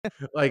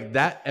Like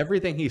that,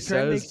 everything he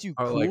Trend says makes you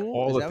are like cool?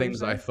 all Is the that what you're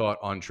things I saying? thought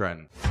on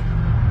trend.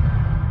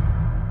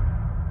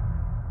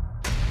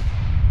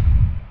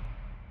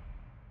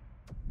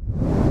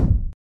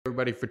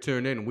 Everybody for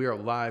tuning in. We are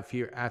live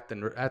here at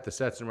the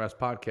Sets and Rest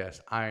podcast.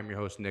 I am your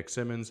host Nick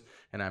Simmons,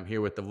 and I'm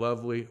here with the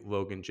lovely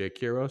Logan J.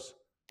 Kiros.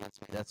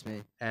 That's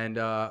me. And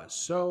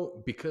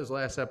so, because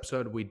last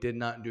episode we did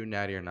not do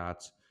Natty or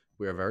Nots,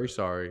 we are very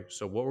sorry.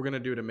 So, what we're going to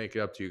do to make it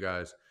up to you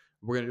guys,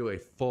 we're going to do a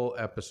full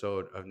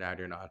episode of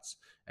Natty or Nots.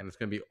 And it's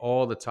going to be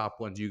all the top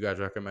ones you guys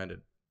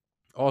recommended.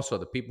 Also,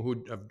 the people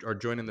who are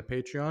joining the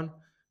Patreon,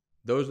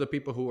 those are the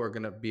people who are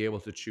going to be able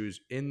to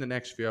choose in the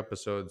next few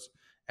episodes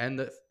and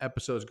the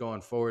episodes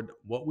going forward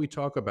what we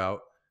talk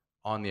about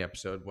on the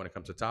episode when it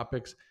comes to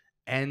topics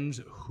and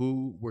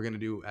who we're going to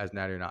do as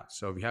Natty or Not.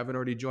 So if you haven't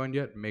already joined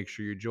yet, make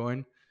sure you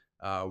join.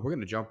 We're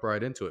going to jump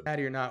right into it.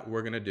 Natty or Not,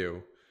 we're going to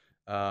do.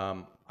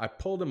 I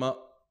pulled him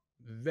up.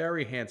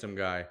 Very handsome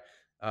guy.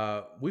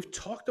 We've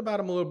talked about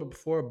him a little bit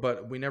before,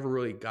 but we never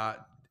really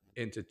got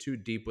into too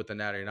deep with the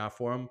Natty or Not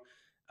for him.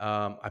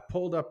 I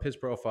pulled up his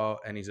profile,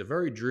 and he's a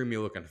very dreamy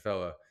looking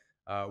fella.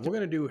 We're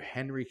gonna do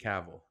Henry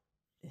Cavill.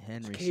 It's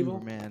Henry Cavill.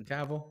 Superman.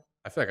 Cavill.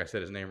 I feel like I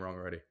said his name wrong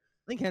already. I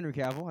think Henry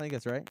Cavill. I think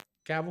that's right.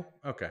 Cavill.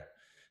 Okay.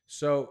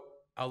 So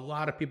a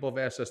lot of people have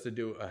asked us to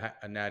do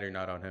a natty or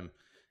not on him,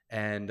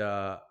 and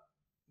I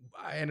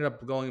ended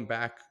up going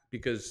back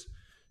because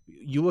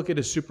you look at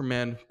his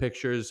Superman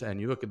pictures and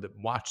you look at the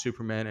watch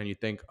Superman and you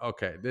think,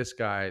 okay, this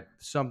guy,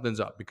 something's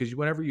up. Because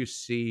whenever you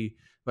see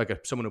like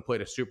someone who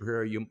played a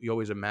superhero, you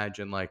always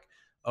imagine like,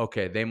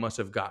 okay, they must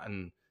have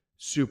gotten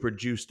super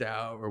juiced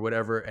out or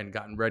whatever and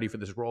gotten ready for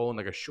this role in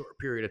like a short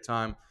period of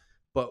time.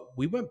 But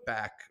we went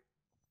back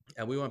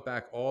and we went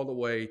back all the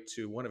way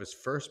to one of his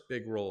first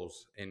big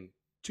roles in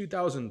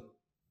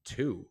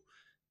 2002,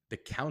 The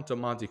Count of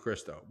Monte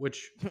Cristo,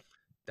 which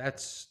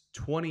that's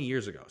 20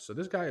 years ago. So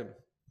this guy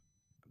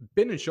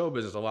been in show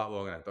business a lot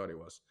longer than I thought he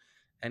was.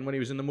 And when he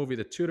was in the movie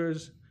The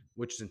Tudors,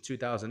 which is in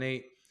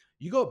 2008,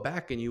 you go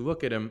back and you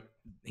look at him,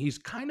 he's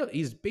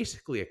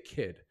basically a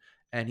kid.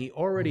 And he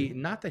already,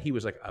 not that he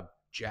was like a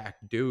jack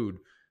dude,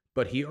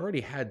 but he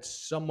already had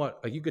somewhat,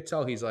 like you could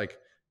tell he's like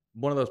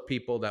one of those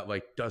people that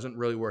like doesn't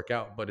really work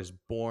out, but is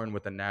born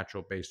with a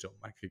natural base to him.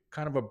 Like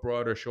kind of a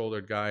broader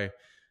shouldered guy.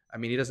 I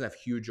mean, he doesn't have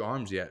huge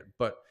arms yet,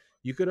 but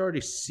you could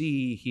already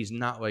see he's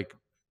not like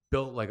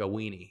built like a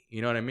weenie.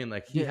 You know what I mean?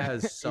 Like he Yeah,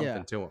 has yeah,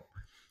 something to him.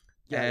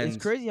 yeah. It's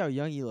And crazy how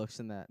young he looks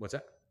in that. what's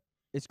that?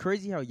 It's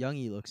crazy how young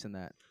he looks in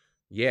that.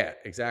 Yeah,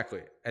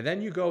 exactly. And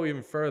then you go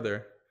even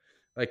further,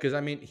 like because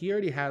I mean, he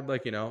already had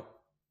like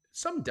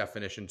some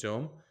definition to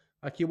him.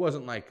 Like he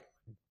wasn't like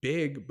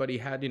big, but he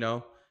had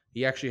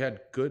he actually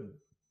had good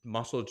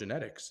muscle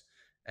genetics.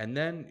 And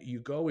then you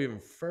go even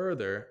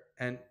further,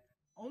 and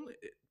only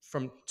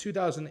from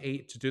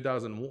 2008 to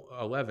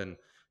 2011,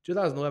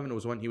 2011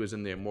 was when he was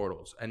in the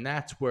Immortals, and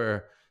that's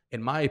where,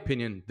 in my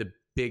opinion, the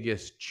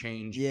biggest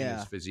change in his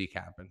Yeah, physique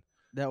happened.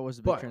 that was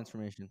a big But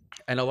transformation.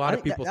 and a lot I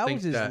of think that, people that was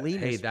think his that, hey,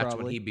 leanest, that's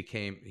when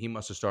probably. he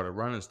must have started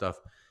running stuff.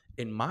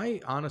 In my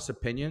honest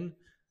opinion,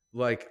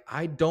 like,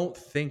 I don't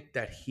think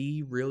that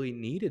he really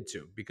needed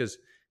to because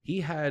he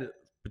had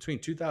between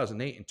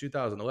 2008 and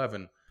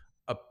 2011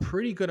 a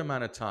pretty good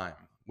amount of time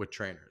with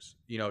trainers.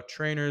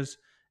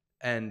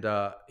 And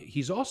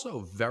he's also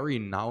very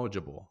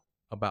knowledgeable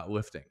about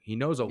lifting. He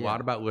knows a Yeah,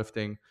 lot about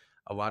lifting,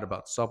 a lot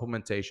about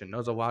supplementation,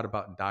 knows a lot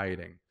about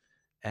dieting.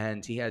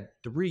 And he had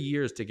 3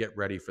 years to get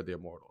ready for the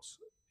Immortals.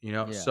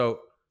 yeah. So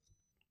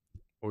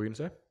what were you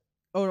gonna say?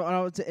 Oh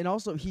no, and, and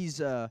also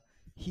he's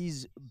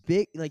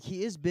big. Like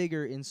he is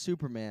bigger in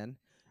Superman,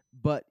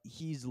 but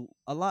he's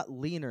a lot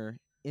leaner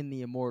in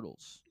the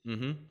Immortals.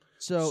 Mm-hmm.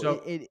 So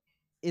So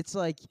it's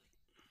like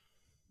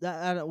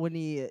that I don't, when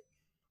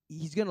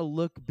he's gonna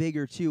look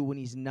bigger too when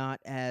he's not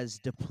as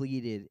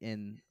depleted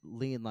and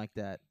lean like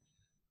that.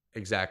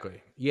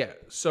 exactly, yeah.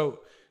 So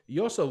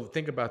you also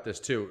think about this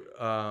too,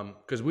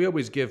 because we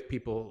always give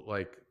people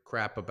like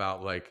crap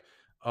about like,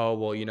 oh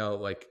well,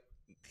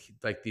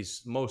 like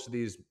these most of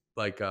these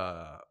like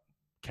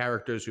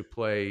characters who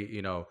play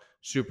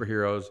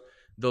superheroes,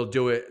 they'll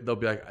do it. They'll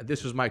be like,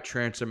 this was my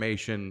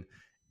transformation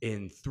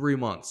in 3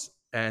 months,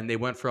 and they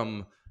went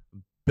from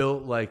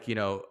built like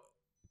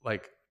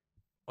like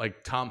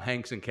like Tom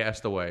Hanks in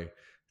Castaway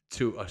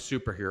to a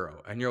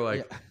superhero. And you're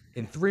Yeah, like,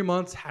 in 3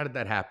 months, how did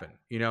that happen?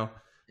 yeah.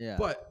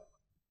 But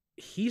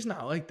he's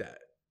not like that.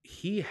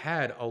 He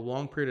had a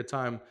long period of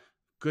time,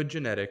 good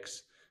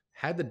genetics,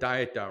 had the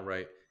diet down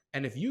right.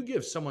 And if you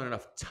give someone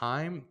enough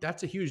time,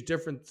 that's a huge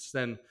difference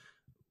than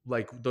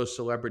like those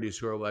celebrities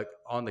who are like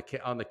on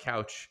the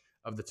couch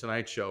of the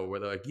Tonight Show where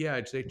they're like, yeah,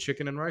 I'd say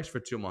chicken and rice for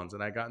 2 months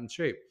and I got in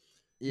shape.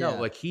 No, Yeah,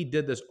 like he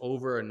did this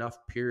over enough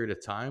period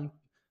of time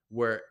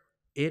where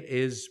it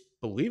is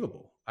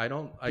believable. I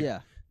don't like yeah.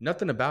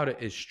 nothing about it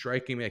is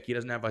striking me. Like he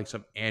doesn't have like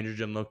some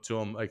androgen look to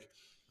him. Like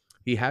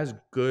he has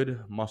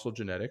good muscle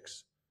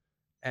genetics.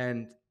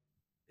 And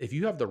if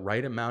you have the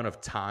right amount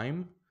of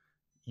time,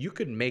 you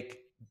could make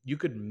you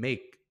could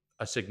make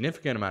a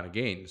significant amount of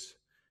gains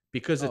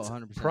because Oh, it's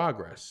 100%.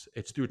 progress.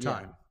 It's through Yeah.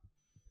 time.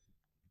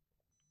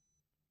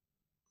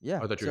 Yeah.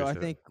 I thought you were So gonna I say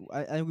that. think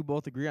I think we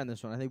both agree on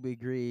this one. I think we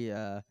agree.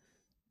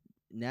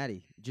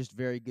 Natty, just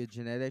very good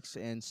genetics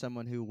and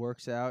someone who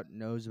works out,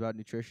 knows about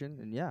nutrition,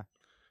 and yeah,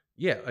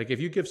 Yeah, like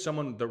if you give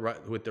someone the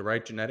right with the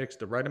right genetics,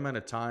 the right amount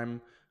of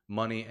time,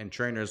 money, and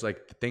trainers,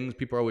 like the things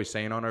people are always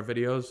saying on our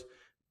videos.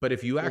 But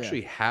if you yeah,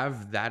 actually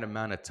have that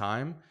amount of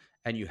time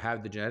and you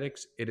have the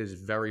genetics, it is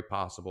very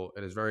possible.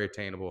 It is very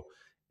attainable.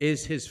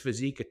 Is his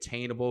physique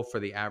attainable for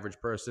the average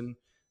person?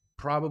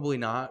 Probably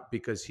not,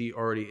 because he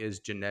already is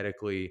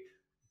genetically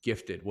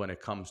gifted when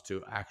it comes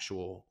to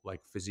actual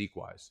like physique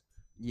wise.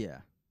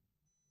 yeah.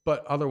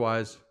 But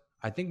otherwise,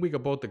 I think we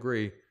could both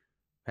agree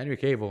Henry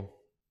Cavill,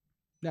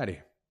 Natty.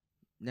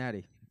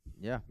 Natty,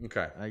 yeah,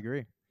 Okay. I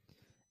agree.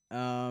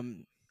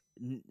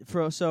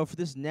 For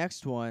this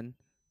next one,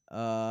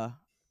 uh,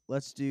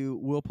 let's do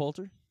Will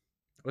Poulter.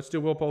 Let's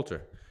do Will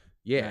Poulter.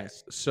 Yeah.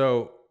 Nice.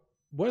 So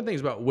one of the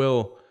things about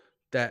Will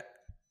that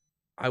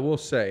I will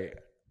say,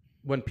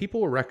 when people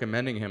were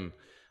recommending him,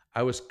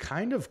 I was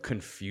kind of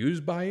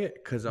confused by it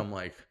because I'm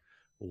like,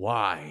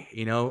 why?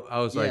 I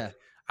was Yeah, like,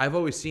 I've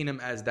always seen him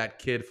as that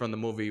kid from the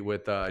movie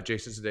with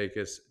Jason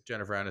Sudeikis,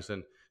 Jennifer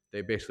Aniston.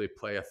 They basically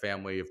play a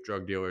family of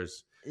drug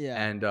dealers,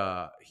 yeah, and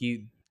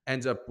he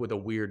ends up with a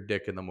weird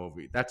dick in the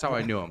movie. That's how I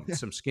yeah, knew him.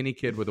 Some skinny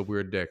kid with a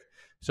weird dick.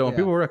 So when yeah,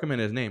 people recommend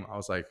his name, I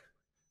was like,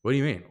 what do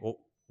you mean? Well,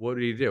 what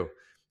did he do?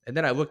 And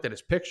then I looked at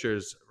his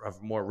pictures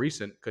of more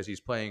recent because he's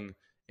playing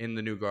in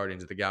the new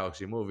Guardians of the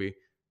Galaxy movie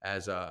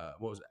as what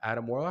was it,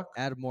 Adam Warlock?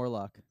 Adam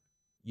Morlock.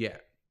 Yeah.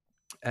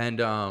 And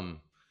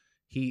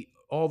he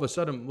all of a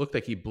sudden looked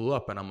like he blew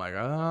up and I'm like,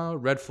 "Oh,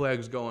 red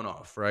flags going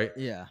off," right?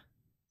 Yeah,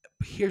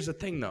 But here's the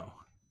thing though.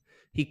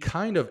 He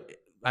kind of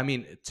I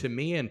mean, to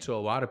me and to a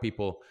lot of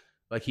people,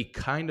 like he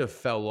kind of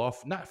fell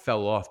off, not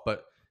fell off,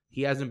 but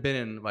he hasn't been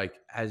in like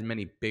as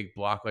many big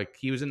block like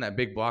he was in that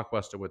big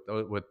blockbuster with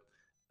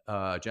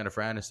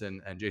Jennifer Aniston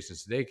and Jason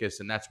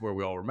Sudeikis, and that's where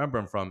we all remember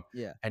him from.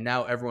 yeah, And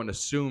now everyone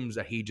assumes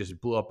that he just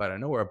blew up out of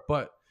nowhere.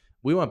 But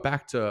we went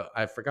back to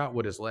I forgot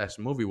what his last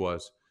movie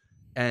was,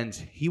 and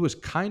he was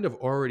kind of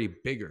already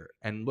bigger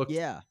and looked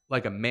yeah.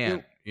 like a It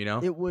man.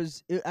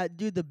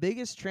 dude. The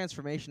biggest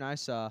transformation I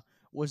saw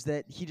was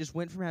that he just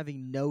went from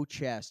having no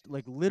chest,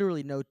 like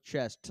literally no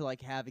chest, to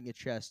like having a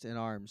chest and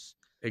arms,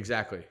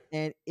 Exactly.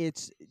 and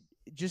it's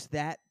just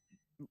that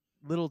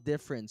little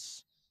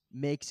difference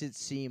makes it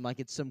seem like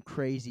it's some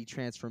crazy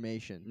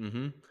transformation.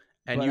 Mm-hmm.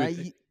 And But you would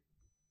think,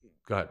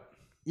 go ahead.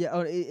 yeah,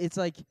 it's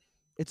like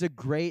it's a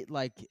great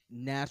like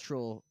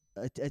natural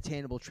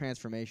attainable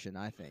transformation.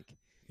 I think.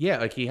 Yeah,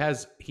 like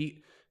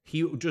he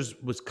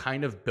just was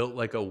kind of built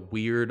like a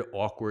weird,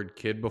 awkward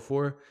kid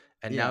before,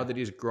 and now Yeah, that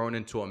he's grown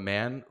into a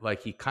man,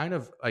 like he kind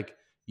of like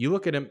you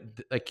look at him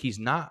like he's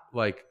not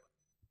like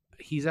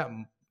he's at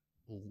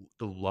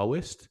the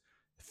lowest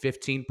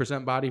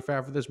 15% body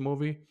fat for this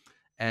movie,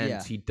 and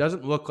yeah, he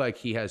doesn't look like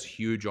he has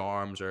huge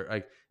arms or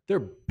like they're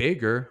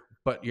bigger,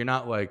 but you're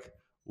not like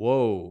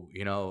whoa,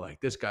 like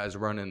this guy's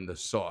running the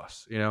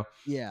sauce.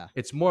 yeah,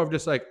 It's more of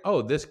just like,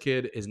 oh, this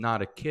kid is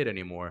not a kid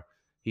anymore.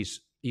 He's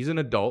an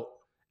adult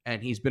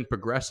and he's been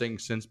progressing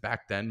since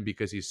back then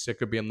because he's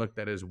sick of being looked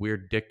at as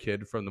weird dick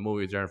kid from the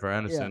movie Jennifer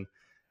yeah,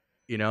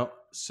 Aniston.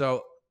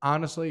 So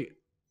honestly,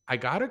 I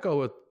gotta go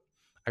with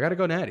I gotta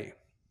go Natty.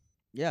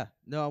 yeah.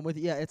 No, I'm with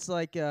you. Yeah, it's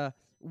like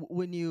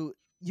when you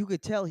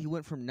could tell he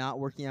went from not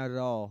working out at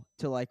all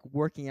to like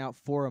working out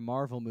for a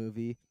Marvel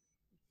movie,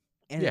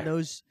 and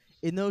Yeah,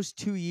 in those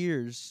 2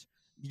 years,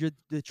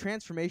 the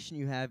transformation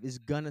you have is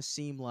gonna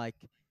seem like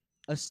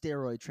a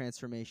steroid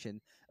transformation,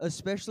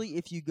 especially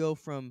if you go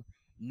from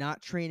not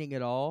training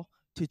at all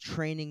to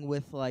training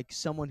with like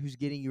someone who's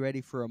getting you ready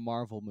for a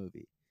Marvel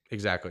movie.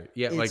 exactly.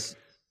 Yeah, like It's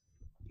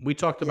we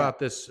talked yeah. about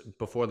this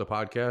before the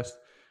podcast.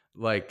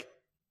 Like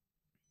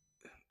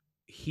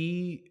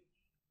he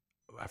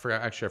I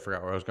forgot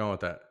where I was going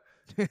with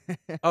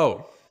that.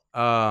 Oh,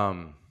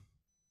 um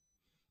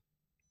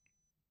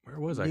where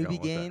was I Newbie going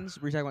with that? gains.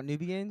 Were you talking about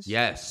newbie gains?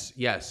 Yes,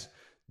 yes.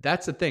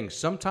 That's the thing.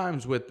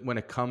 Sometimes with when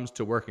it comes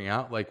to working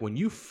out, like when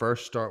you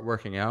first start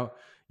working out,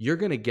 you're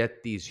going to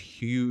get these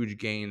huge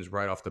gains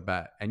right off the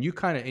bat. And you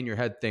kind of in your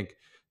head think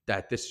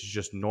that this is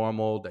just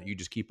normal, that you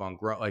just keep on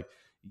growing. Like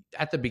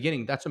at the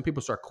beginning, that's when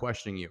people start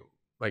questioning you.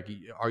 Like,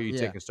 are you Yeah,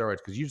 taking steroids?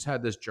 Because you just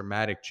had this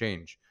dramatic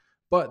change.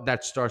 But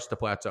that starts to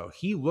plateau.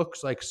 He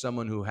looks like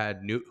someone who has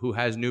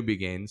newbie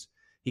gains.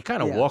 He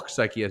kind of yeah, walks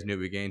like he has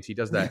newbie gains. He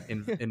does that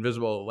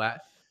invisible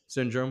lat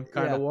syndrome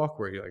kind yeah. of walk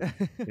where he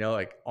like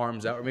like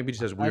arms out, or maybe he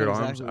just has I know weird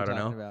arms. exactly I what you're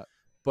don't talking know. about.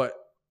 But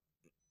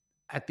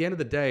at the end of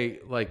the day,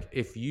 like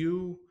if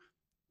you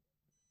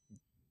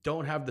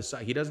don't have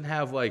he doesn't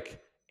have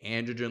like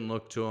androgen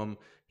look to him.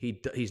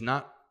 He's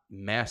not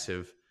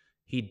massive.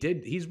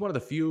 He's one of the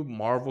few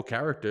Marvel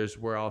characters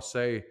where I'll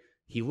say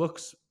he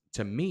looks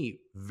to me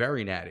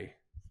very natty.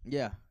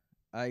 Yeah,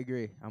 I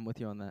agree. I'm with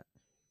you on that.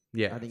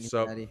 Yeah. I think it's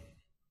So Natty.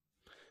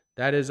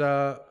 that is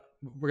we're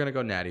gonna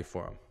go natty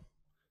for him.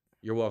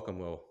 You're welcome,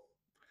 Will.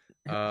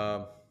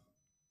 Um,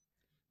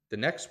 the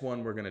next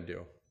one we're gonna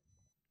do.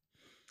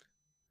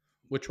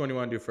 Which one do you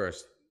want to do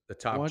first? The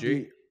top Want G?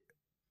 to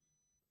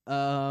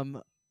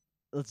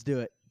do? Let's do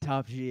it.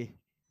 Top G.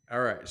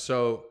 All right.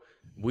 So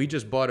we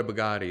just bought a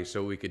Bugatti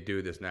so we could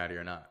do this natty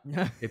or not.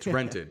 It's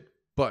rented,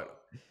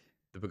 but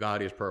the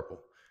Bugatti is purple.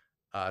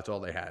 That's all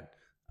they had.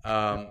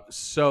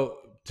 So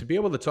to be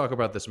able to talk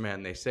about this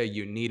man, they say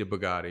you need a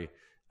Bugatti.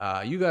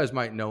 You guys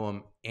might know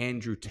him,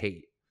 Andrew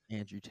Tate.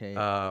 Andrew Tate.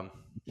 Um,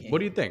 what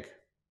do King. you think?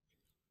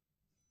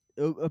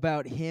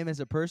 About him as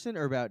a person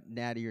or about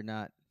Natty or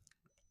not?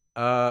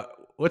 Uh,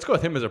 let's go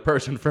with him as a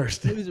person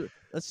first.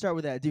 Let's start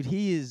with that, dude.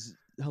 He is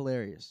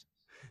hilarious.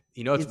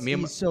 You know, it's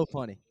He's so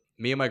funny.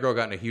 me and my girl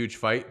got in a huge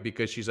fight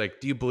because she's like,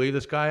 "Do you believe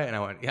this guy?" And I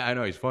went, "Yeah, I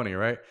know he's funny,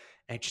 right?"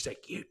 And she's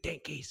like, "You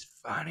think he's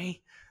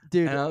funny?"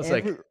 Dude, And I was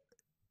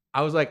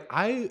like,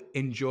 I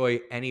enjoy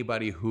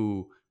anybody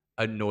who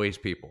annoys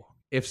people.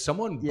 If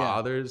someone yeah.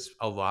 bothers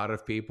a lot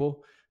of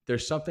people,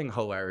 there's something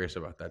hilarious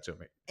about that to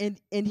me.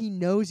 And he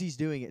knows he's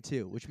doing it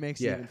too, which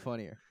makes it Yeah. even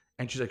funnier.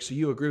 And she's like, "So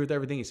you agree with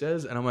everything he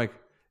says?" And I'm like,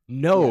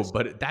 "No, Yes.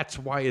 but that's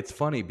why it's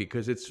funny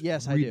because it's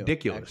Yes, I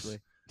ridiculous." do,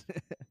 actually.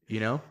 You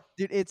know?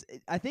 Dude,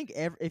 I think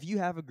if you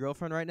have a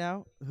girlfriend right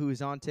now who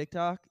is on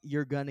TikTok,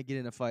 you're gonna get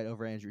in a fight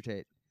over Andrew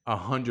Tate,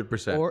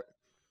 100%.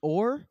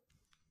 or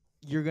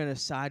you're gonna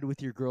side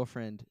with your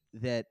girlfriend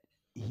that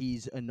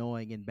he's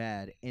annoying and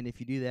bad, and if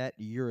you do that,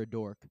 you're a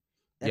dork.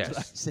 That's what I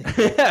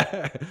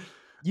Yes. say.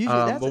 Usually,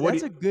 But what do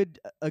that's you,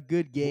 a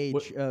good what,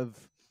 gauge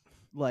of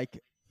like.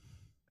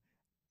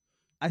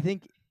 I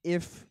think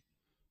if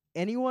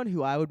anyone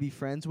who I would be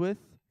friends with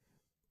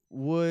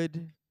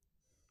would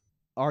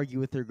argue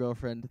with their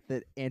girlfriend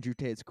that Andrew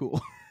Tate's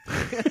cool.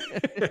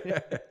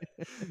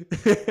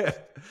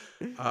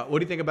 what do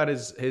you think about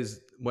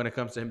his when it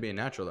comes to him being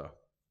natural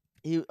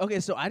though? Okay,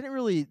 so I didn't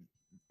really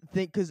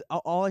think because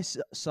all I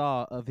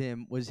saw of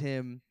him was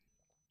him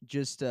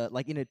just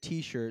like in a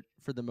t-shirt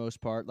for the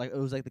most part. Like it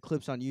was like the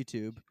clips on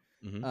YouTube,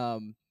 Hmm.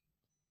 um,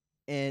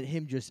 and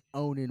him just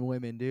owning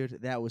women,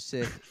 dude. That was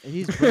sick. And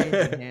he's brain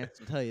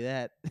enhanced, I'll tell you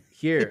that.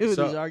 Here, With his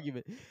so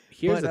argument.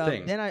 here's But the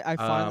thing. then I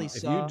finally If you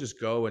saw. just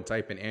go and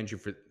type in Andrew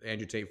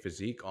Tate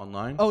physique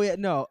online, Oh yeah,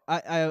 no.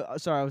 I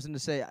sorry, I was going to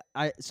say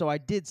I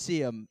did see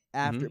him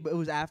after, hmm but it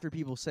was after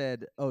people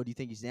said, "Oh, do you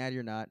think he's natty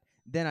or not?"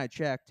 Then I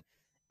checked.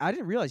 I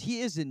didn't realize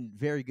he is in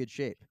very good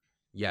shape.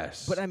 But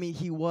yes. I mean,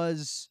 he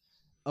was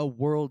a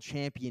world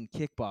champion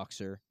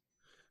kickboxer.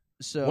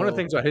 One of the So,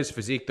 things about his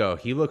physique, though,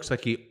 he looks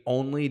like he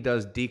only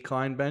does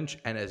decline bench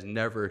and has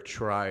never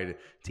tried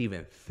to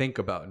even think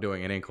about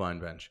doing an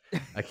incline bench.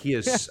 Like he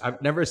is, I've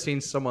never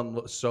seen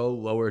someone so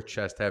lower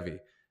chest heavy.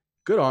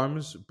 Good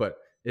arms, but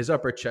his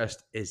upper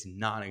chest is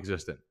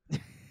non-existent.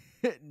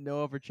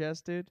 no upper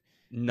chest, dude.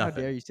 How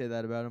Nothing. dare you say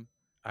that about him?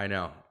 I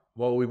know.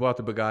 Well, we bought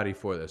the Bugatti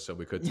for this, so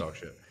we could talk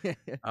shit.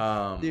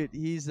 Um, Dude,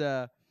 he's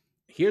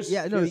here's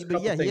yeah, no, here's a but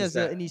couple yeah, he things has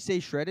that and he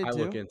stays I shredded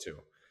look too. into.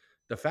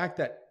 The fact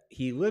that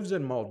he lives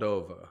in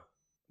Moldova,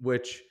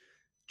 which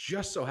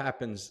just so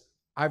happens,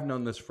 I've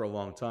known this for a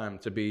long time,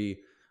 to be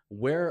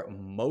where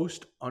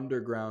most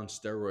underground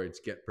steroids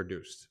get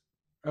produced.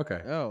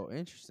 Okay. Oh,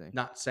 interesting.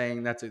 Not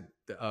saying that's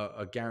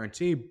a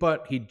guarantee,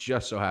 but he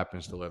just so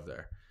happens to live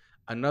there.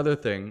 Another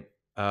thing,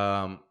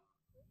 um,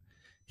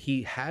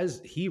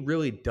 he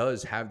really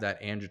does have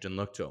that androgen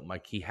look to him.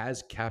 Like he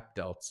has cap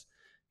delts.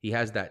 He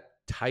has that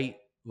tight,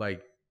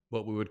 like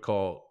what we would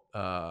call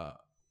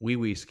wee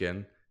wee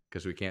skin,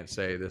 because we can't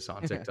say this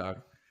on TikTok.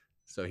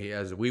 So he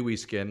has wee wee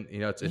skin. You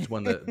know, it's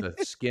when the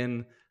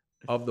skin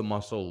of the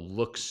muscle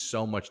looks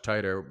so much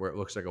tighter where it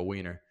looks like a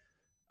wiener.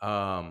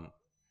 Um,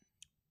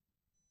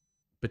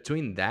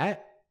 Between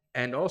that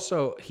and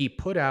also he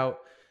put out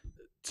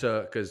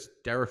to because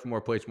Derek from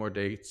More Plates More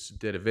Dates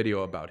did a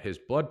video about his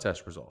blood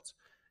test results.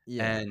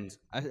 Yeah, And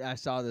I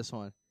saw this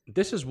one.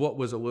 this is what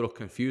was a little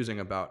confusing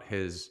about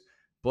his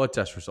blood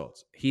test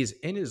results. He's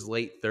in his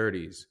late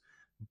 30s,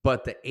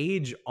 but the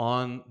age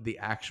on the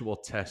actual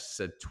test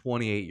said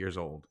 28 years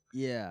old.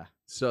 Yeah,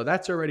 So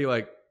that's already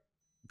like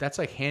that's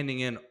like handing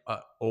in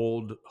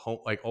old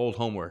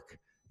homework.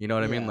 You know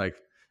what I mean? yeah, Like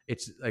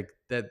it's like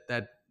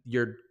that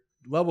your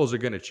levels are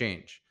going to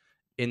change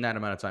in that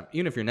amount of time.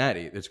 Even if you're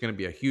natty, there's going to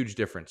be a huge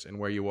difference in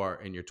where you are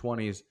in your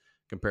 20s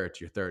compared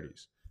to your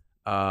 30s.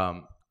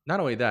 Not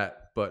only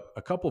that, but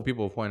a couple of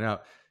people point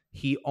out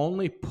he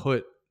only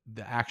put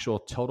the actual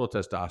total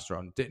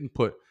testosterone, didn't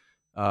put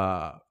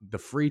the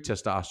free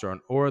testosterone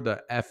or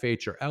the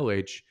FH or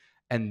LH,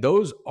 and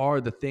those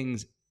are the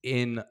things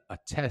in a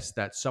test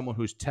that someone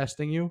who's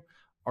testing you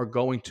are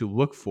going to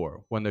look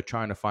for when they're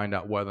trying to find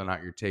out whether or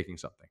not you're taking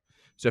something.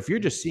 So if you're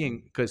just interesting.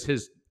 seeing, because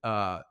his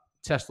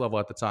test level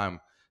at the time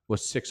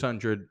was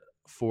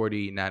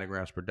 640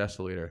 nanograms per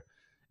deciliter.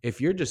 If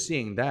you're just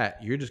seeing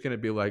that, you're just going to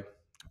be like,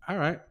 all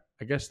right,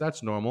 I guess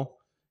that's normal,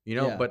 you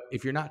know. Yeah, But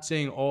if you're not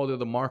seeing all of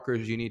the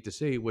markers you need to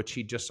see, which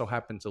he just so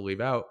happened to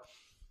leave out,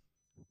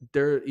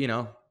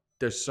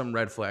 there's some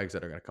red flags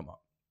that are going to come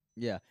up.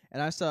 yeah.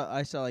 And I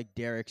saw like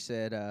Derek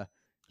said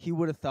he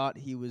would have thought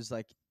he was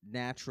like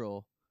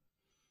natural,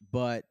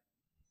 but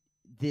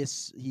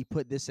this he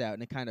put this out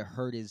and it kind of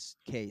hurt his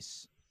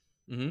case.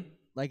 Mm-hmm.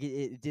 Like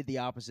it did the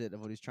opposite of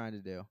what he's trying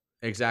to do.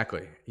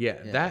 Exactly. Yeah,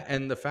 Yeah. that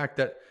and the fact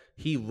that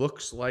he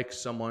looks like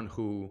someone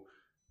who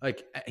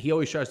like he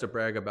always tries to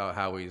brag about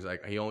how he's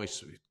like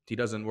he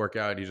doesn't work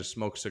out, he just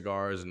smokes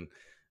cigars, and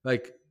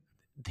like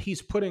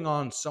he's putting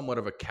on somewhat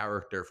of a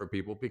character for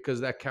people because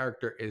that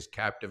character is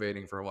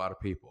captivating for a lot of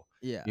people.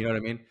 Yeah. You know what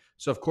I mean?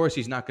 So of course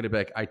he's not going to be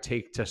like, I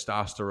take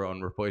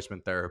testosterone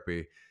replacement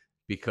therapy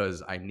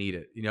because I need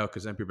it, you know,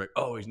 because then people are like,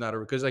 oh, he's not a,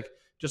 because like,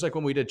 just like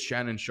when we did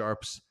Shannon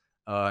Sharp's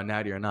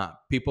Natty or Not,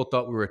 people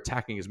thought we were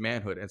attacking his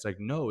manhood. And it's like,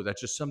 no,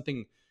 that's just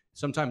something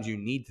sometimes you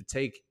need to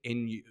take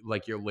in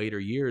like your later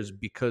years,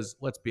 because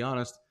let's be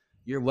honest,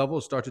 your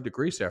levels start to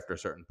decrease after a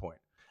certain point.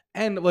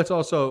 And let's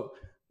also,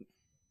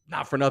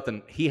 not for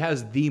nothing, he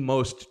has the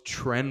most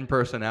trend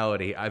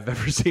personality I've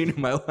ever seen in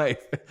my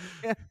life.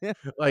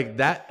 Like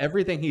that,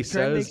 everything he Trend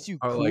says makes you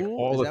are like cool.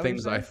 all Is the that what you're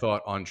things I saying?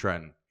 thought on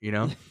trend, you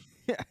know?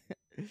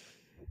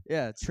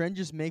 Yeah. Trend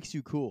just makes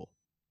you cool.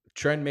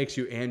 Trend makes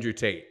you Andrew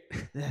Tate.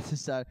 That's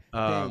just dang,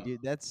 um, dude.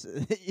 That's so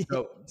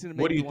it's gonna what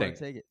make do me you want think?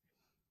 to take it.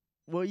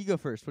 Well, you go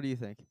first. What do you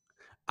think?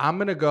 I'm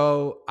gonna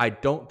go. Um, I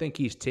don't think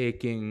he's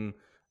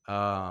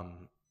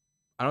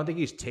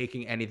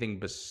taking anything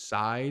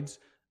besides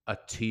a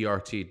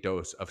TRT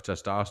dose of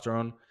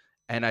testosterone.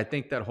 And I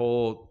think that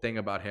whole thing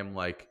about him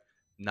like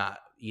not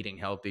eating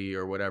healthy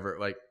or whatever,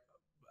 like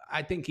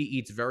I think he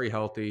eats very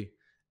healthy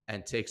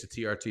and takes a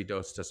TRT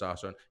dose of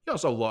testosterone. He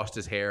also lost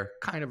his hair,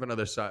 kind of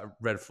another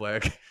red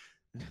flag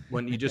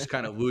when you just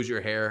kind of lose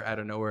your hair out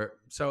of nowhere.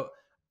 So,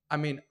 I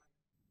mean,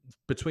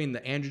 between the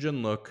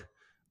androgen look,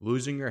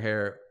 losing your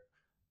hair,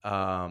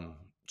 um,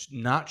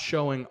 not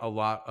showing a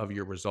lot of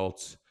your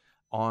results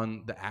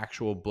on the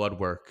actual blood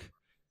work,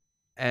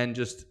 and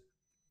just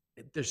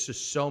there's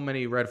just so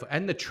many red flags.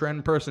 And the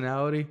trend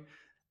personality,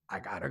 I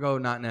gotta go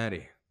not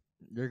Natty.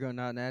 You're going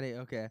not Natty?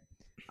 Okay.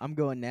 I'm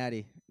going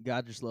Natty.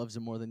 God just loves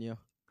him more than you.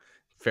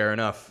 Fair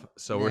enough.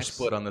 So we're Next.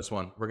 split on this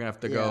one. We're gonna have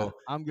to Yeah, go.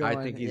 I'm I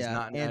think going. he's Yeah,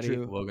 not Natty.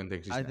 Andrew. Logan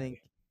thinks he's I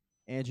think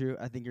Natty. Andrew.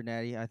 I think you're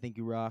Natty. I think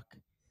you rock.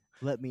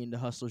 Let me into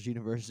Hustlers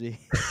University,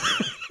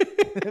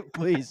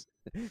 please,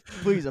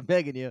 please. I'm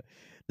begging you.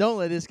 Don't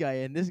let this guy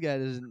in. This guy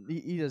doesn't.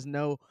 He doesn't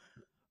know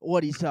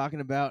what he's talking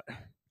about.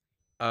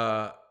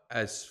 Uh,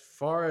 as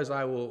far as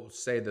I will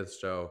say this,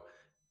 Joe,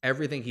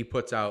 everything he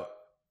puts out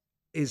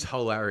is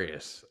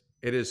hilarious.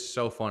 It is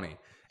so funny.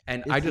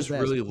 And I It's the just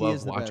best. really He love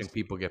is the watching best.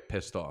 people get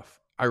pissed off.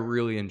 I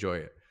really enjoy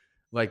it.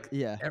 Like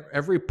Yeah.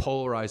 every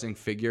polarizing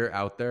figure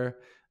out there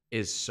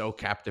is so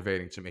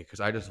captivating to me because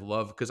I just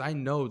love, because I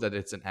know that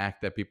it's an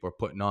act that people are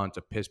putting on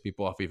to piss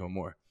people off even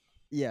more.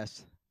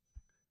 Yes.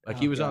 Like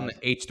he Oh was on God.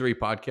 the H3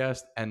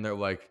 podcast and they're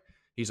like,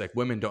 he's like,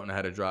 women don't know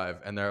how to drive.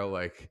 And they're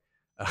like,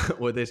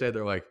 what they say,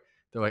 they're like,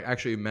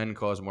 actually, men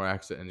cause more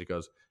accidents. And he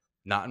goes,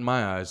 not in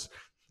my eyes.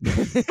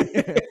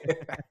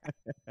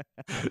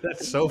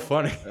 That's so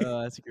funny.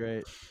 Oh, that's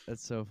great.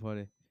 That's so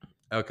funny.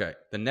 Okay,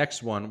 the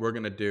next one we're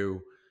gonna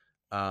do.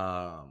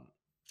 Um,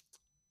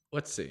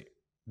 let's see.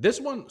 This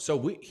one,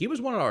 so he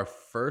was one of our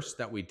first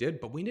that we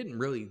did, but we didn't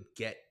really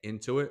get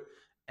into it,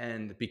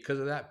 and because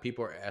of that,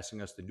 people are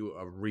asking us to do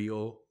a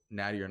real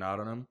natty or not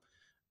on him.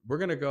 We're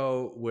gonna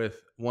go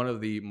with one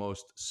of the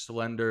most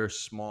slender,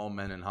 small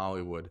men in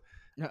Hollywood,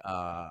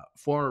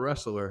 former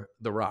wrestler,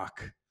 The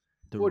Rock.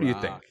 The What do you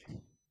think?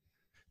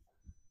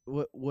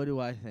 Rock. What do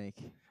I think?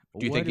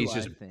 Do you What think do he's I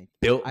just think?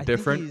 built I think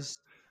different? he's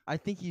I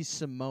think he's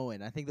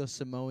Samoan. I think those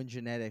Samoan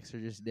genetics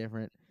are just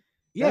different.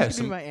 That's Yeah, gonna be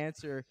some my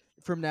answer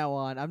from now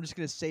on. I'm just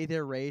gonna say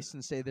their race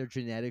and say their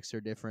genetics are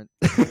different.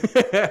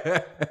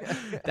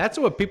 That's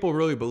what people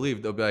really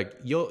believe. They'll be like,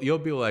 you'll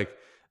be like,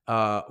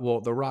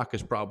 well, The Rock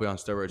is probably on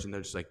steroids, and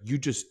they're just like, you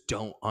just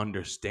don't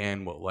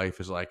understand what life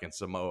is like in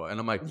Samoa. And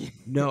I'm like,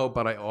 no,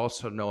 but I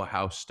also know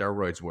how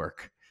steroids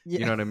work. You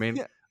Yeah. know what I mean?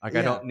 Like, I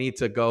Yeah. don't need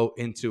to go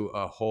into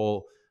a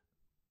whole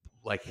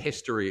like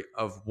history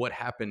of what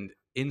happened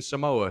in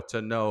Samoa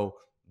to know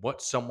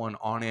what someone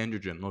on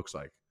androgen looks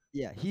like.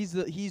 Yeah.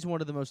 He's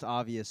one of the most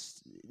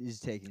obvious is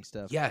taking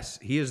stuff. Yes,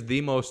 he is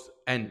the most,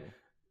 and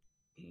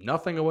Yeah.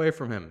 nothing away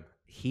from him.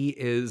 He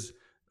is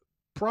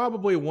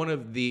probably one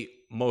of the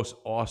most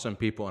awesome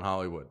people in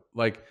Hollywood.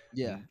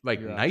 Yeah. Like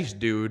You're nice awesome.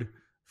 dude,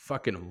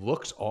 fucking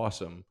looks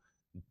awesome,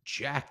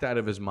 jacked out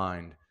of his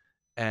mind.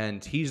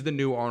 And he's the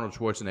new Arnold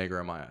Schwarzenegger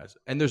in my eyes.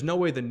 And there's no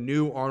way the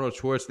new Arnold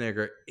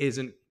Schwarzenegger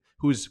isn't,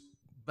 who's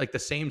like the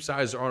same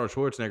size as Arnold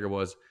Schwarzenegger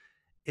was,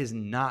 is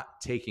not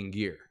taking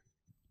gear.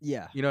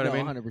 Yeah. You know what No,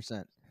 I mean?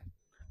 100%.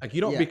 Like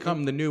you don't Yeah.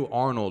 become the new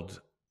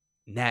Arnold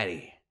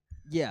natty.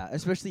 Yeah,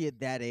 especially at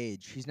that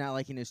age. He's not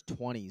like in his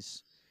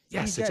 20s.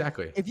 Yes, He's got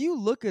exactly. if you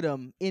look at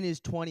him in his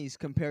 20s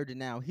compared to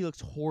now, he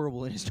looks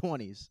horrible in his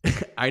 20s.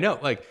 I know.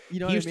 Like You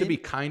know he what I used to be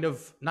mean? kind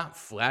of not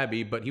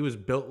flabby, but he was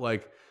built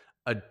like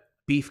a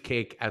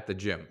beefcake at the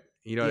gym.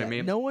 You know what I Yeah,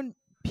 mean? no one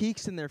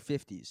peaks in their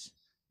 50s.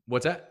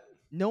 What's that?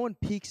 No one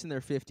peaks in their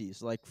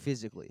 50s like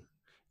physically.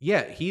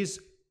 Yeah, he's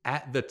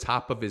at the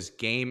top of his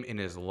game in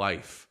his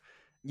life.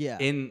 Yeah.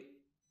 In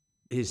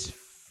his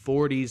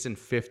 40s and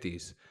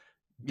 50s.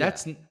 Yeah.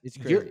 That's It's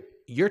crazy.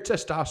 your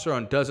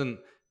testosterone doesn't,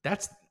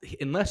 that's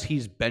unless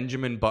he's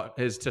Benjamin Button,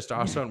 his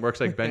testosterone works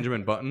like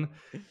Benjamin Button.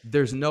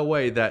 There's no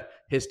way that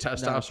his Not a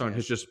testosterone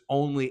has chance. just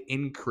only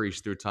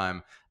increased through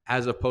time.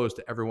 as opposed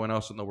to everyone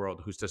else in the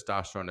world whose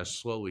testosterone has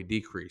slowly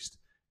decreased.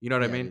 You know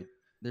what I Yeah, mean? dude.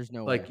 There's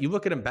no way. Like, you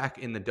look at him back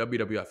in the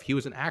WWF, he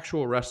was an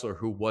actual wrestler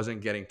who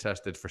wasn't getting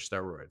tested for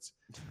steroids.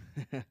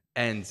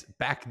 And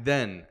back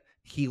then,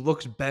 he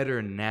looks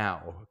better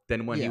now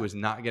than when he Yeah. was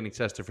not getting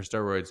tested for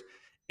steroids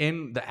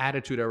in the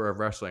Attitude Era of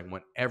wrestling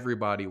when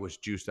everybody was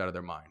juiced out of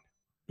their mind.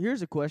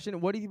 Here's a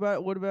question. What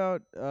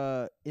about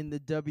in the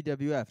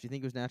WWF? Do you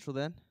think it was natural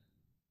then?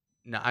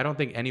 Now, I don't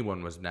think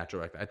anyone was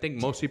natural back then. I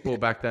think most people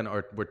back then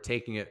were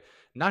taking it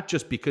not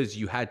just because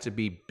you had to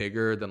be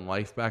bigger than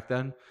life back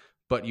then,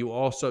 but you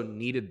also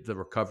needed the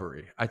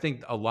recovery. I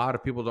think a lot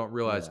of people don't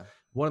realize Yeah.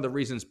 one of the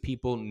reasons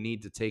people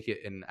need to take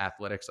it in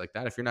athletics like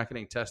that, if you're not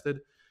getting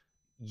tested,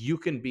 you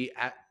can be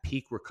at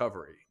peak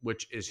recovery,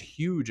 which is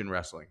huge in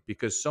wrestling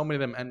because so many of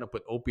them end up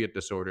with opiate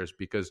disorders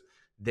because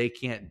they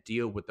can't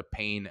deal with the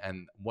pain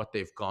and what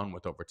they've gone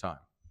with over time.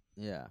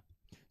 Yeah.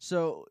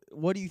 So,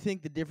 what do you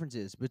think the difference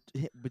is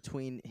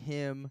between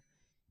him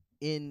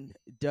in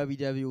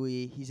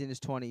WWE? He's in his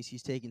 20s.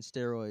 He's taking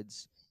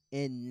steroids,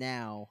 and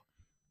now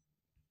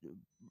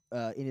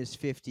in his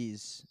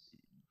 50s,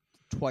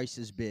 twice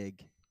as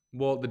big,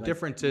 Well, the like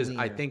difference is,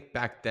 I leaner. think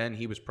back then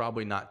he was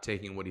probably not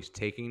taking what he's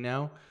taking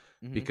now,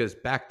 Hmm. because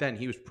back then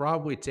he was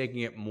probably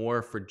taking it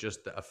more for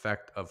just the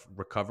effect of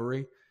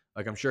recovery.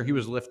 Like, I'm sure he Hmm.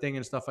 was lifting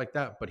and stuff like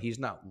that, but he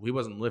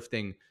wasn't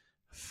lifting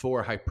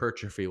for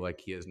hypertrophy like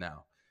he is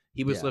now.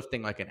 He was Yeah.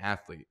 lifting like an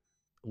athlete.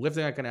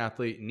 Lifting like an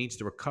athlete needs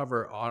to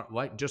recover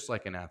like just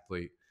like an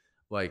athlete.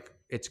 Like,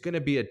 it's going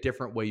to be a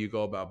different way you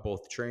go about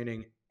both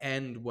training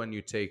and when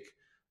you take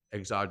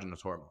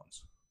exogenous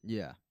hormones.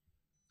 Yeah.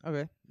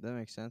 Okay, that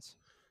makes sense.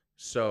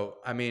 So,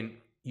 I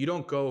mean, you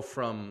don't go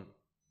from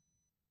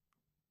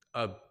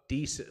a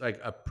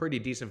a pretty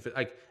decent fit,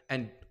 like,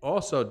 and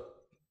also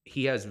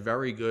he has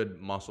very good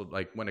muscle.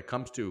 Like, when it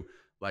comes to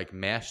like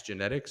mass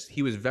genetics,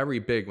 he was very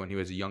big when he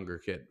was a younger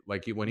kid.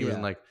 Like, when he was in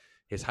Yeah. like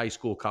his high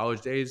school,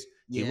 college days,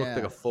 he looked like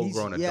a Yeah. full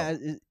grown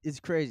adult. It's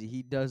crazy.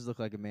 He does look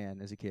like a man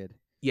as a kid.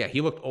 Yeah,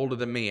 he looked older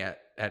than me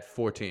at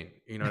 14.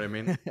 You know what I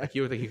mean? Like, he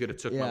looked like he could have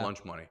took my Yeah.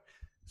 lunch money.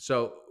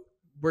 So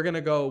we're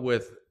gonna go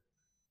with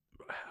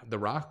The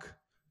Rock,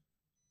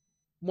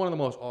 one of the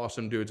most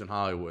awesome dudes in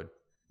Hollywood,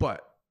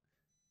 but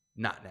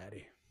not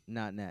Natty.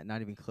 Not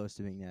even close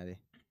to being natty.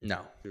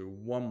 No. Do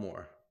one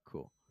more.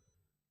 Cool.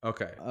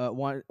 Okay.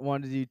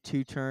 Want to do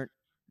two turn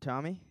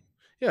Tommy?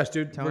 Yes,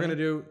 dude. We're gonna Tony?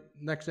 do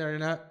next Saturday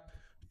night.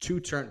 Two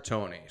turn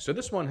Tony. So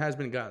this one has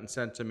been gotten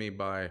sent to me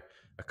by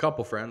a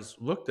couple friends.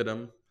 Looked at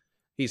him.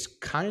 He's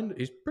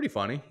pretty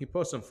funny. He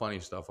posts some funny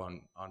stuff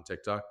on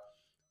TikTok.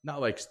 Not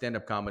like stand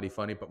up comedy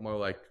funny, but more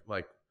like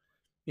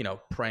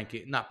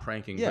pranking. Not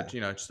pranking, Yeah. but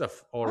just a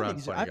all I think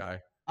around funny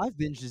guy. I've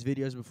binged his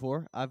videos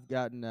before. I've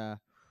gotten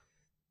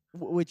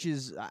which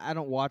is I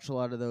don't watch a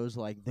lot of those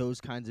like those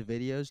kinds of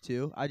videos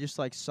too. I just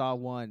like saw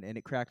one and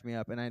it cracked me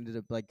up, and I ended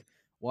up like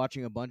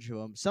watching a bunch of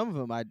them. Some of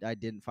them I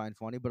didn't find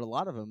funny, but a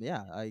lot of them,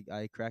 yeah,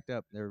 I cracked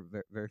up. They're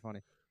very, very funny.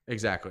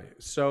 Exactly.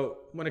 So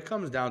when it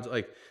comes down to,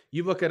 like,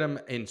 you look at him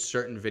in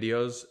certain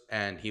videos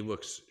and he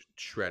looks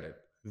shredded.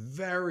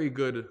 Very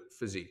good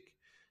physique.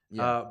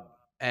 Yeah. Uh,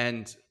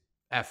 and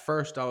at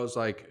first I was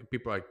like,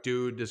 people are like,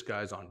 dude, this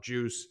guy's on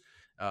juice.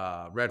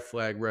 Red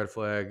flag, red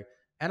flag.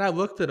 And I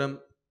looked at him,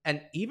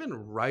 and even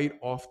right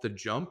off the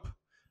jump,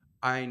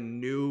 I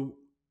knew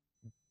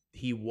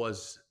he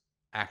was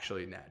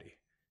actually natty.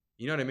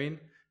 You know what I mean?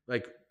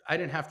 Like, I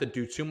didn't have to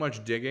do too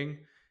much digging.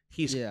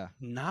 He's Yeah.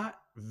 not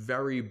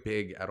very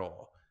big at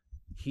all.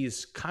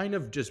 He's kind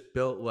of just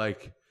built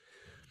like,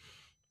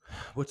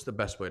 what's the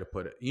best way to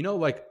put it?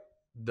 Like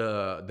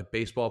the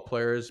baseball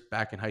players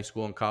back in high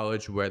school and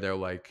college where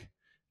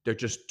they're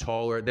just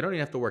taller. They don't even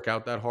have to work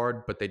out that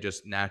hard, but they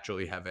just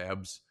naturally have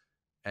abs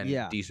and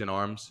Yeah. decent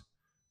arms.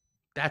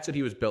 That's what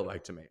he was built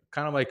like to me.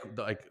 Kind of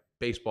like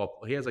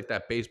baseball. He has like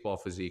that baseball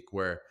physique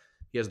where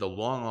he has the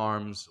long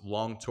arms,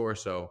 long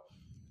torso,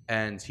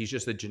 and he's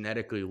just a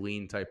genetically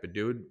lean type of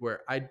dude.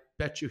 Where I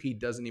bet you he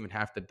doesn't even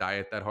have to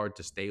diet that hard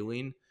to stay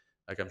lean.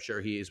 Like, I'm sure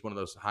he is one of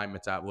those high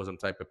metabolism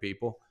type of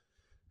people.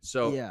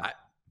 So Yeah. I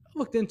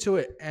looked into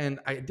it, and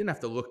I didn't have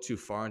to look too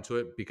far into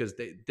it because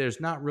there's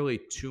not really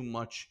too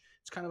much.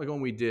 It's kind of like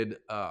when we did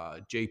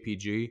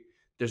JPG.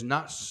 There's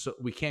not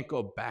we can't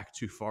go back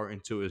too far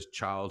into his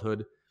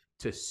childhood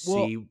to Well,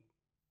 see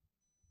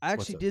I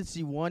what's actually up. did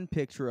see one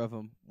picture of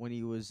him when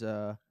he was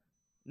not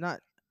not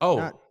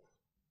Oh,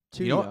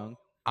 too you know what? young.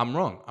 I'm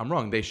wrong. I'm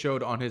wrong. They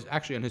showed on his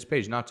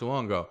page not too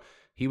long ago.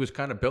 He was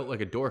kind of built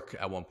like a dork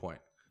at one point.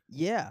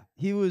 Yeah,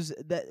 he was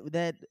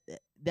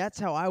that's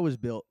how I was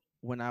built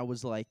when I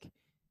was like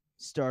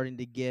starting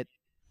to get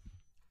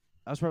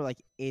I was probably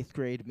like 8th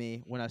grade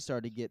me when I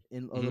started to get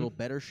in a little Hmm.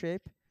 better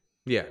shape.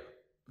 Yeah.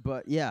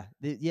 But yeah,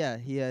 yeah,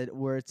 he had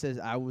where it says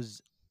I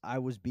was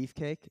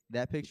beefcake,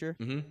 that picture.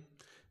 Hmm. But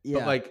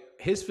Yeah. like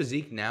his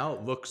physique now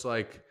looks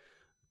like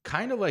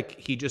kind of like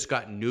he just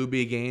got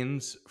newbie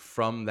gains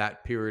from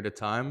that period of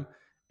time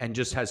and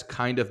just has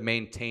kind of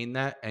maintained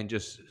that and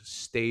just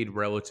stayed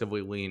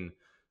relatively lean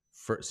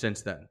for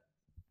since then.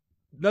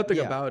 Nothing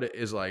Yeah. about it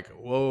is like,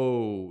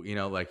 whoa,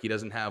 like he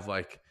doesn't have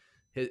like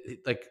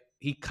like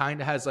he kind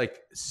of has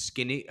like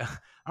skinny. I don't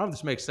know if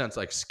this makes sense.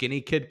 Like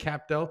skinny kid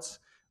cap delts,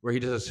 where he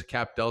just has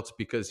cap delts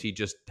because he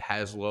just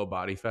has low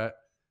body fat.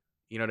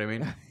 You know what I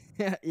mean?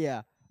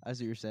 Yeah, I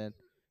see what you're saying.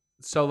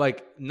 So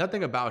like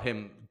nothing about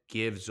him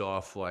gives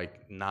off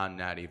like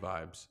non-natty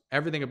vibes.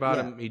 Everything about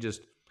Yeah, him, he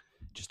just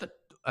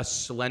a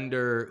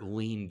slender,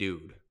 lean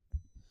dude.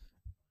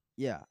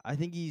 yeah. I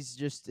think he's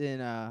just in.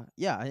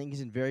 Yeah, I think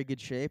he's in very good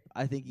shape.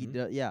 I think he Mhm.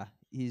 does. Yeah,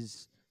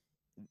 he's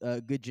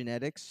good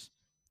genetics,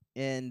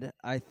 and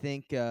I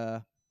think.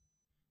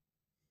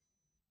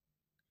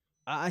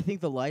 I think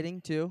the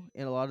lighting too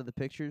in a lot of the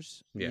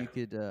pictures Yeah, you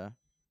could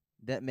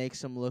that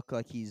makes him look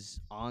like he's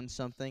on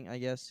something. I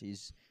guess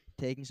he's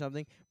taking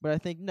something, but I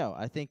think no.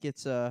 I think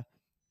that's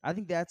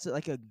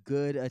like a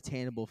good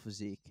attainable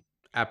physique.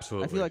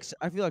 absolutely.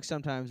 I feel like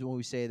sometimes when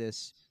we say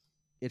this,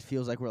 it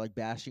feels like we're like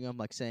bashing them,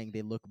 like saying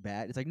they look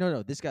bad. It's like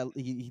no, this guy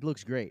he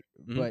looks great,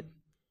 but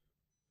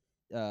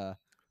Mhm. uh,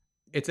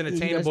 It's an he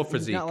attainable doesn't.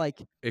 He's not physique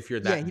like if you're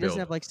yeah, that he doesn't build.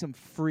 have like some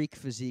freak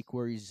physique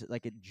where he's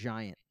like a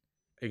giant.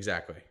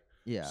 Exactly.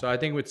 Yeah, So I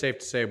think it's safe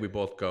to say we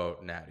both go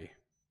natty.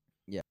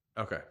 yeah,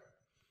 Okay.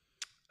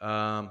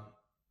 Um,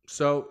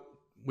 so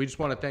we just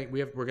want to thank.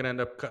 We're gonna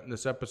end up cutting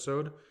this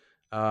episode.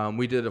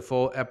 We did a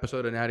full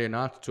episode of Natty or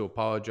Not to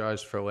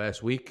apologize for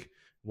last week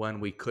when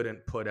we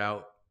couldn't put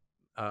out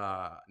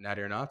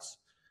Natty or Nots.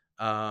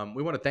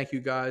 We want to thank you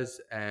guys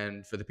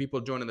and for the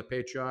people joining the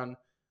Patreon.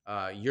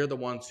 You're the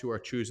ones who are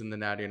choosing the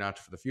Natty or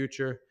Nots for the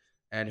future.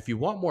 And if you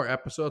want more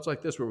episodes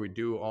like this where we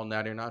do all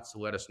Natty or Nots,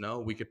 let us know.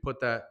 We could put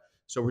that.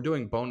 So we're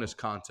doing bonus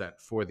content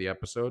for the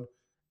episode.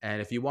 And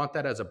if you want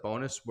that as a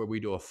bonus, where we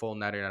do a full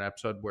Natty or Not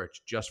episode where it's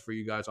just for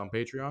you guys on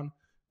Patreon,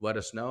 let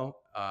us know.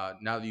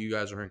 Now that you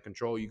guys are in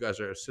control, you guys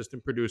are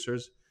assistant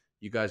producers.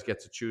 You guys get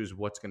to choose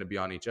what's going to be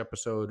on each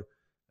episode,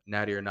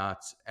 Natty or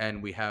Nots.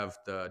 And we have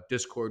the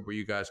Discord where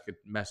you guys could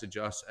message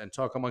us and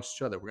talk amongst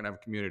each other. We're going to have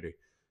a community.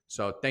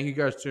 So thank you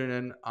guys for tuning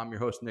in. I'm your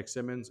host, Nick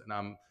Simmons, and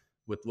I'm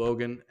with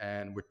Logan,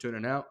 and we're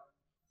tuning out.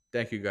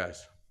 Thank you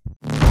guys.